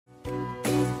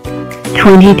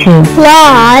22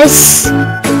 plus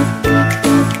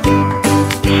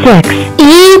 6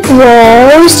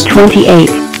 equals 28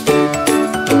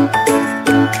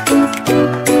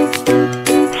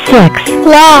 6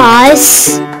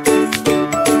 plus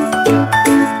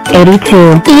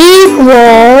 82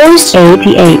 equals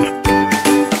 88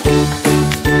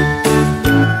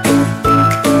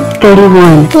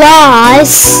 31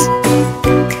 plus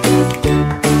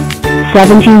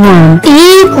 71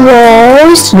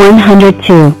 equals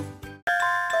 102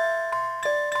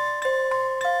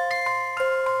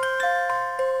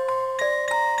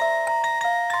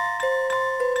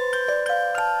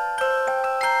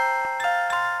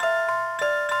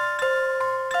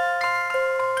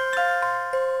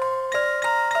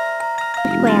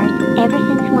 Squares. Ever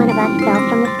since one of us fell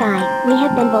from the sky, we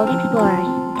have been bold explorers,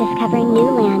 discovering new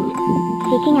lands,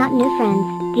 seeking out new friends,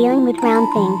 dealing with round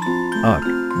things. Ugh,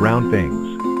 round things.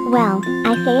 Well,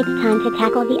 I say it's time to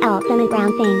tackle the ultimate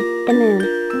round thing, the moon.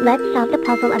 Let's solve the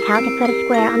puzzle of how to put a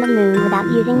square on the moon without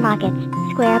using rockets,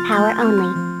 square power only.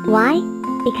 Why?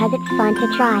 Because it's fun to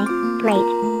try. Great.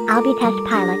 I'll be test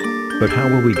pilot. But how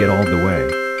will we get all the way?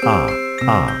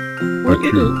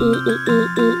 Achoo.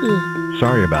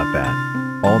 Sorry about that.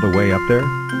 All the way up there?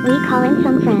 We call in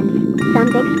some friends, some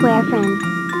big square friends.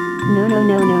 No.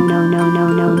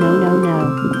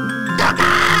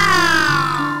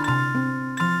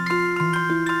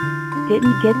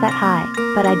 Didn't get that high,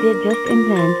 but I did just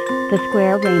invent the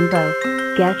square rainbow.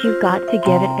 Guess you've got to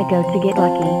give it a go to get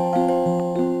lucky.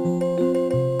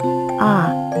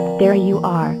 Ah, there you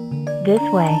are. This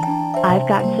way. I've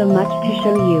got so much to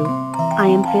show you. I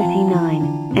am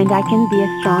 59, and I can be a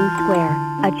strong square,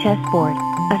 a chessboard,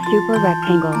 a super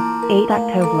rectangle, 8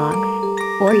 octoblocks,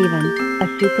 or even a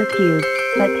super cube.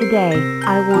 But today,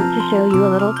 I want to show you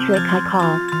a little trick I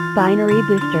call binary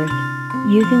boosters.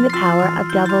 Using the power of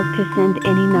doubles to send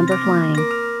any number flying.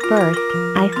 First,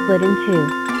 I split in two.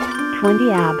 20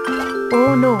 ab.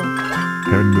 Oh no.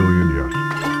 10 million yes.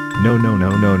 No.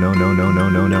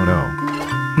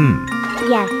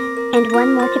 Yes, and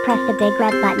one more to press the big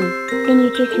red button. Then you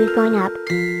choose who's going up.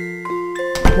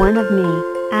 One of me,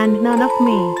 and none of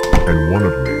me. And one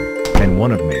of me. And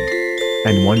one of me.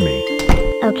 And one me.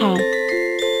 Okay.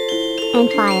 And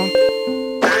fire.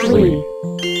 3.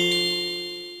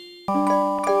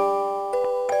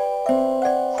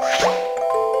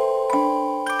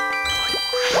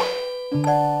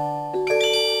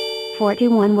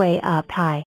 "41 way up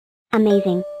high."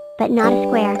 Amazing. But not a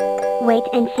square. Wait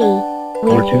and see.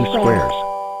 We're Or two squares.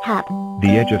 Hup.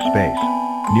 The edge of space.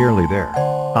 Nearly there.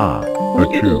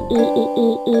 Achoo.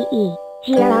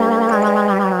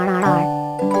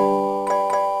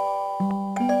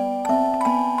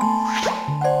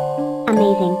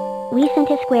 Amazing. We sent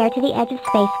a square to the edge of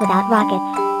space without rockets.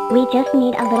 We just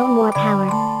need a little more power.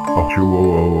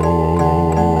 Achoo.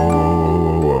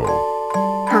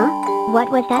 Huh? What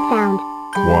was that sound?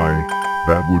 Why,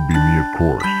 that would be me, of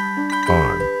course.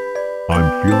 I'm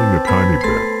feeling a tiny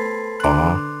bit.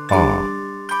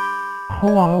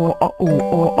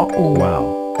 Wow.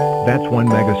 That's one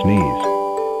mega sneeze.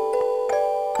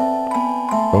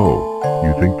 Oh,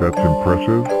 you think that's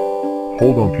impressive?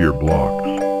 Hold on to your blocks.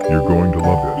 You're going to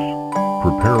love this.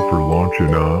 Prepare for launch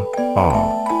in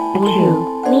Achoo.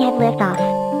 We have liftoff.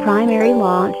 Primary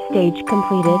launch stage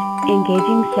completed,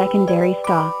 engaging secondary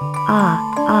star.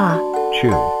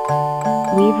 Chew.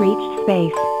 We've reached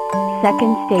space.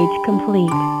 Second stage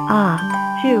complete.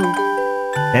 Chew.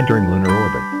 Entering lunar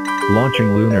orbit. Launching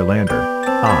lunar lander.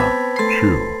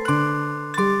 Chew.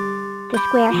 The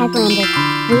square has landed.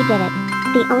 We did it.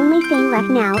 The only thing left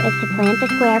now is to plant the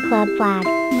square club flag.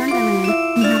 Numberland,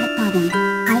 we have a problem.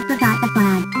 I forgot the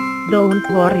flag. Don't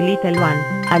worry, little one.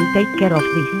 I'll take care of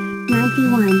this.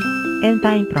 91. And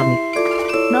I promise.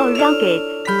 No rockets.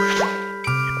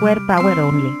 Square power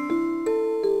only.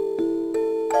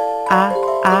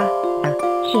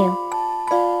 Chew.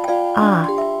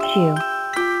 Chew.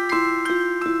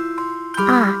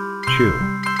 Chew.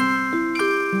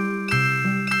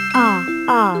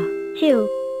 Chew.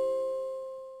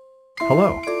 Hello.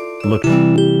 Look.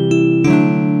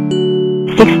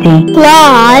 60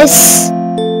 plus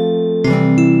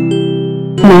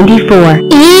 94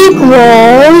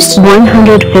 equals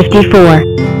 154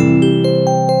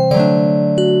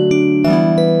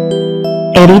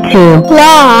 82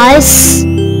 plus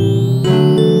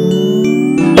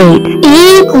 8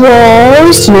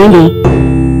 equals 90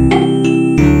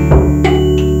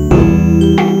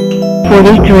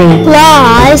 43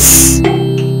 plus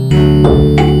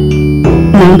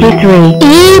 93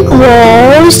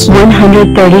 equals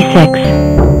 136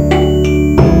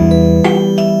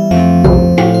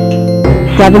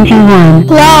 71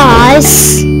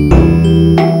 plus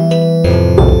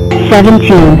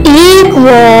 17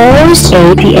 equals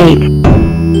 88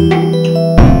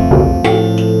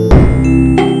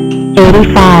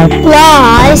 85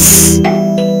 plus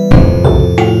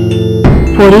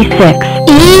 46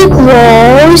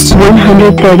 equals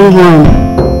 131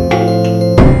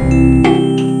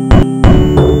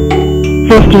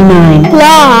 59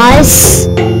 plus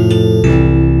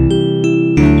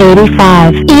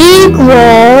 85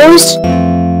 equals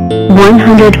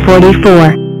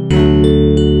 144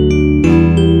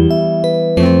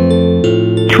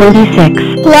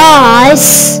 26 plus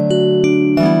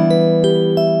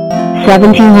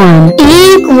 71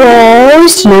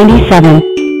 equals 97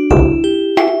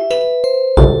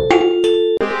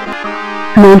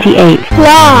 98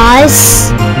 plus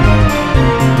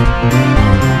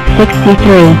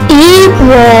 63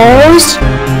 equals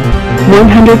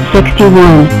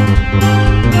 161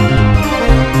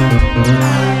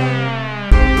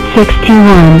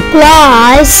 61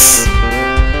 plus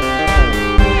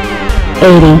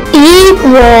 80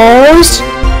 equals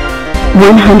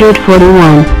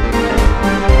 141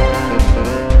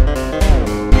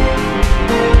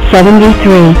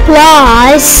 73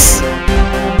 plus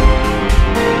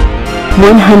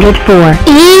 104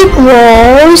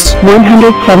 equals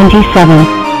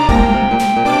 177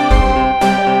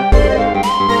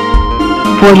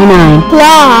 49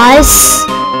 plus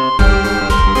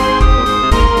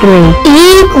 3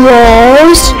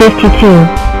 equals 52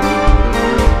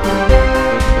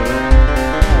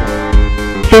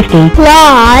 50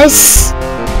 plus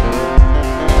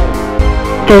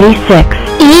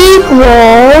 36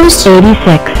 equals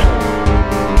 86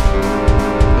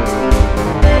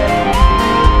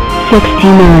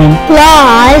 69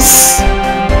 plus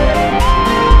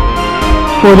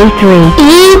 43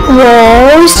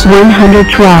 equals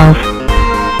 112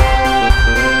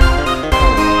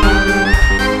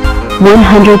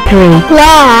 103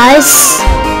 plus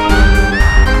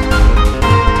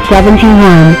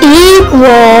 71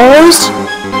 equals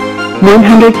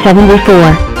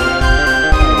 174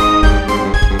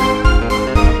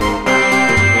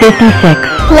 56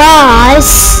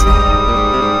 plus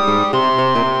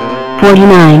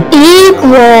 49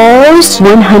 equals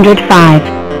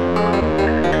 105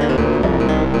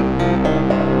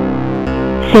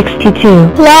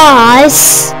 62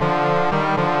 plus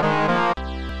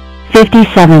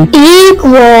 57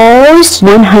 equals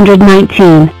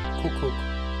 119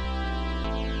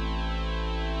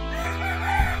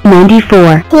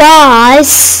 94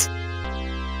 plus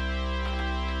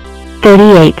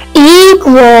 38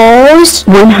 equals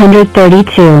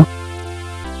 132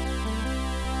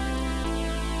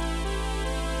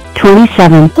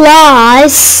 27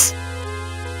 plus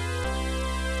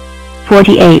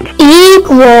 48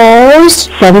 equals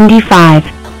 75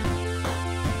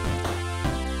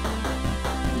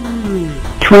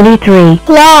 23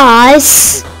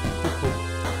 plus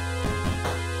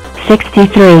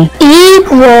 63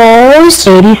 equals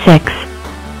 86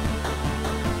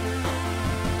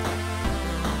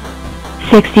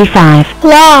 65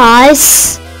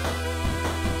 plus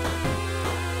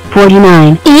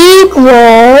 49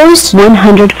 equals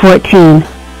 114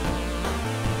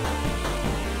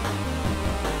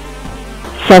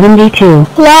 72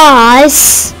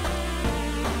 plus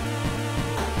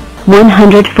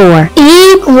 104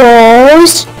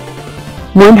 equals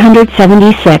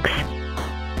 176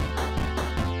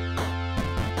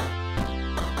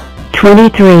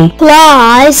 23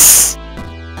 plus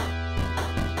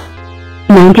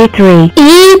 93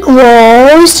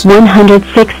 equals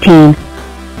 116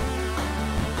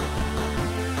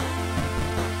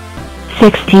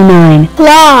 69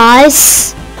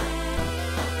 plus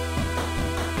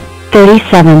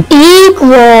 37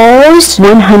 equals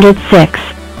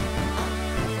 106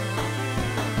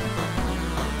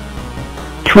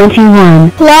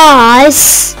 21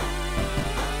 plus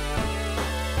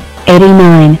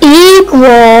 89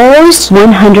 equals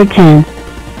 110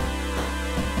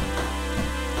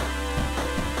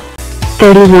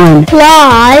 31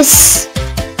 plus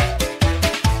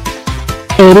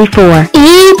 84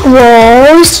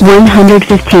 equals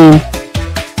 115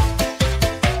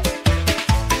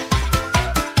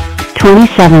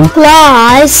 27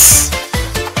 plus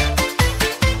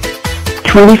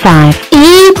 25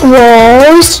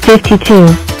 equals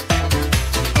 52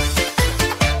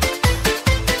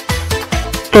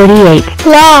 38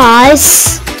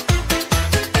 plus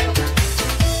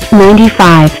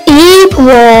 95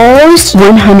 equals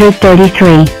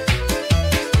 133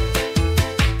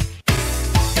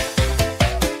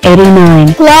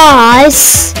 89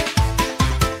 plus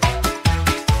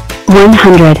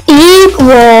 100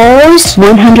 equals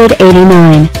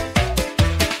 189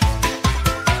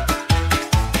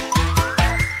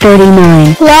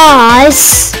 39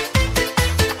 plus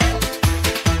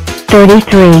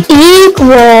 33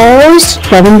 equals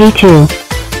 72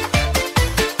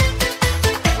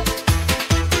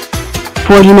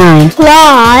 49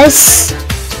 plus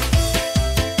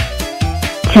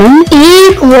 10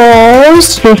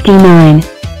 equals 59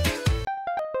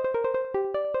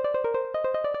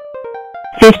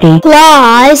 50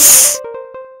 plus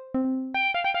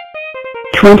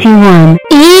 21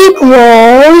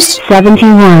 equals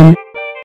 71